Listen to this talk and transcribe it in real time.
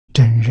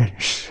认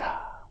识啊！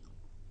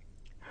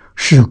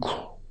是故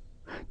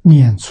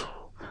念祖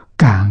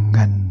感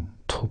恩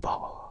图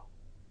报，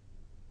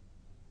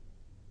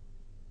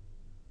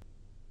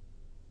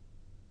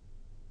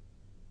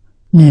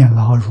念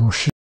老如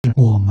是，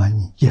我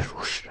们亦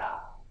如是啊！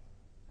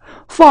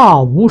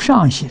发无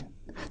上心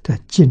的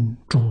敬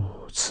注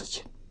此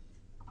经，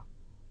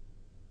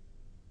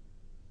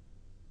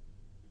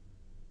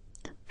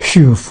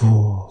续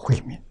佛慧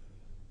命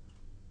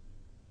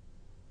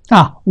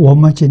啊！我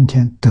们今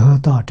天得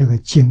到这个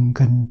经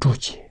跟注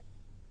解，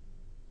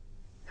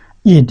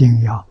一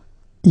定要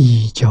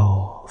依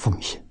教奉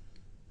行，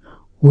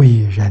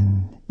为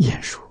人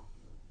演说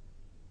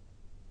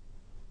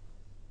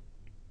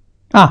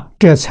啊！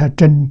这才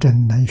真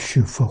正能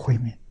续佛慧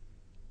命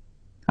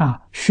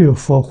啊！续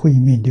佛慧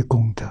命的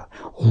功德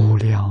无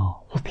量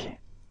无边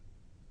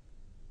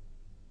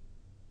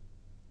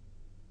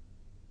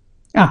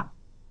啊！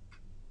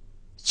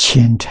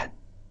虔诚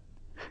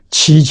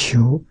祈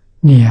求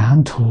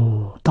两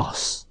土导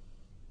师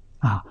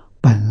啊，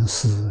本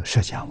师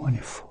释迦牟尼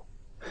佛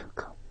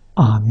跟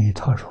阿弥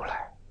陀如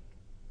来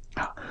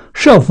啊，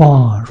十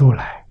方如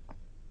来，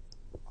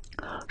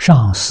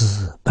上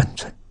师本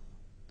尊，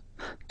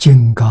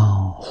金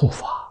刚护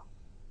法，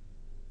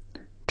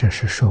这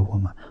是说我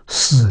们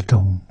四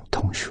众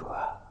同学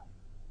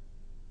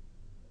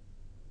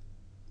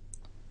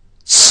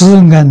慈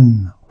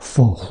恩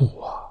覆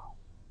护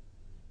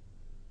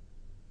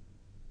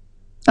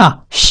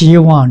啊！希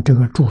望这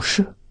个注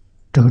释，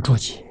这个注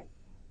解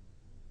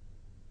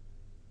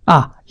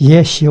啊，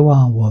也希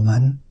望我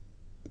们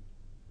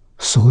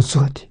所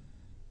做的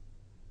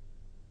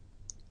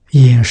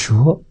演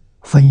说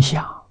分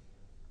享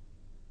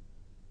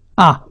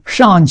啊，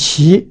上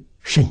契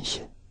圣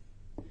心，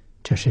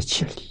这是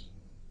契理；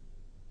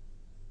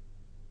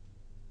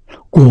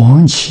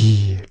广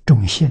启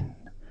众信，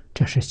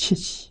这是契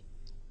机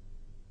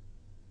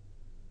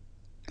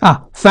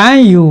啊。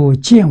凡有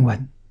见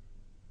闻，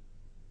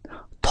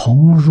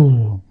同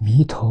入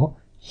弥陀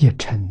一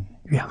尘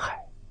愿海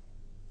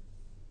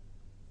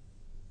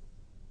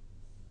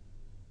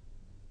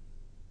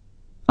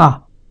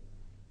啊！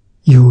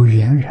有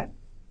缘人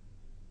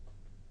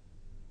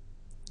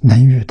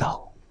能遇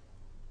到，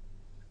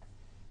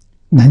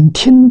能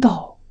听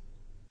到，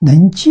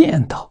能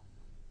见到，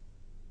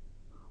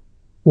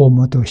我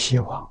们都希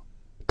望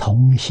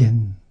同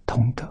心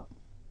同德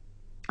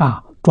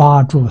啊！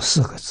抓住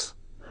四个字：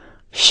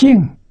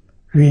信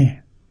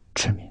愿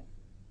持名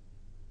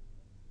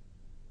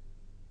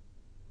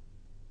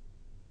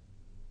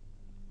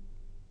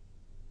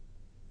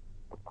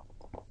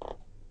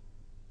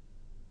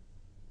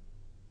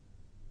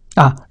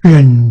啊！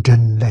认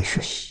真来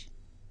学习，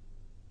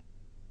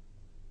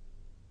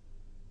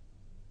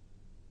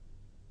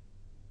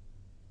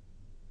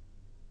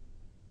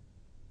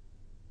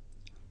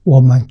我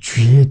们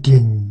决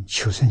定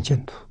求生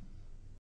净土。